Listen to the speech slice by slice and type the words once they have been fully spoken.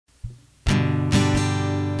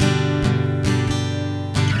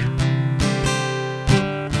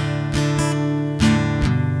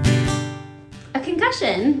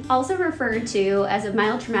Concussion, also referred to as a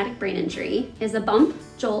mild traumatic brain injury, is a bump,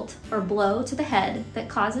 jolt, or blow to the head that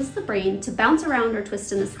causes the brain to bounce around or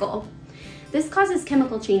twist in the skull. This causes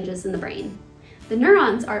chemical changes in the brain. The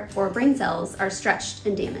neurons, or brain cells, are stretched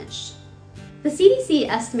and damaged. The CDC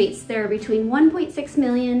estimates there are between 1.6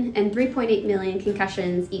 million and 3.8 million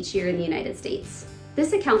concussions each year in the United States.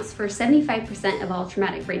 This accounts for 75% of all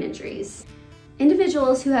traumatic brain injuries.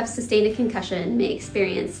 Individuals who have sustained a concussion may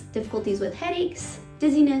experience difficulties with headaches,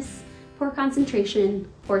 dizziness, poor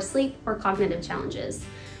concentration, poor sleep, or cognitive challenges.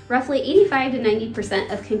 Roughly 85 to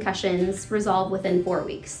 90% of concussions resolve within 4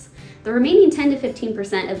 weeks. The remaining 10 to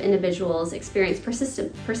 15% of individuals experience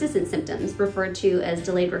persistent symptoms referred to as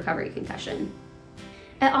delayed recovery concussion.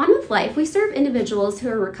 At On With Life, we serve individuals who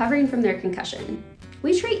are recovering from their concussion.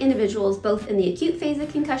 We treat individuals both in the acute phase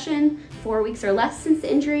of concussion, 4 weeks or less since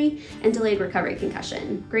the injury, and delayed recovery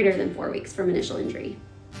concussion, greater than 4 weeks from initial injury.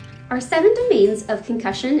 Our 7 domains of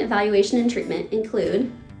concussion evaluation and treatment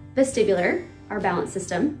include vestibular, our balance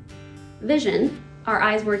system; vision, our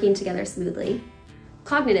eyes working together smoothly;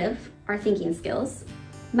 cognitive, our thinking skills;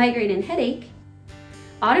 migraine and headache;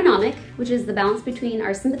 autonomic, which is the balance between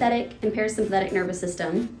our sympathetic and parasympathetic nervous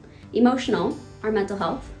system; emotional, our mental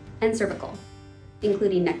health; and cervical,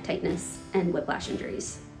 including neck tightness and whiplash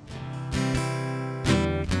injuries.